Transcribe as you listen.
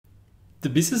The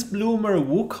Business Bloomer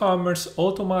WooCommerce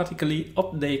automatically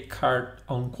update cart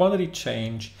on quantity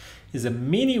change is a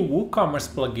mini WooCommerce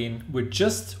plugin with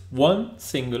just one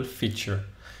single feature.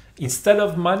 Instead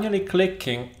of manually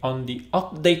clicking on the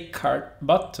update cart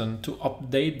button to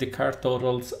update the cart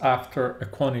totals after a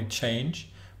quantity change,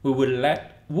 we will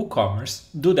let WooCommerce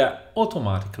do that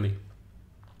automatically.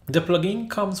 The plugin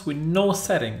comes with no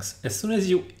settings. As soon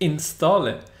as you install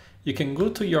it, you can go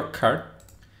to your cart,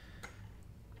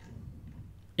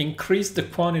 increase the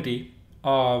quantity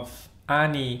of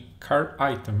any cart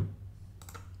item,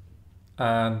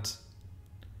 and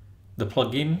the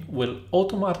plugin will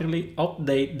automatically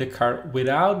update the cart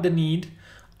without the need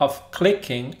of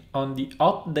clicking on the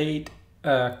update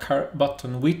cart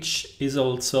button, which is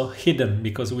also hidden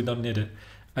because we don't need it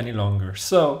any longer.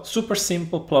 So super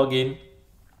simple plugin,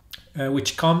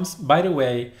 which comes, by the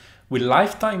way, with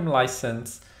lifetime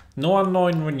license, no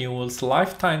annoying renewals,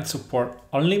 lifetime support,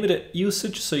 unlimited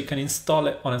usage, so you can install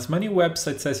it on as many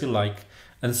websites as you like,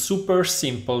 and super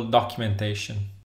simple documentation.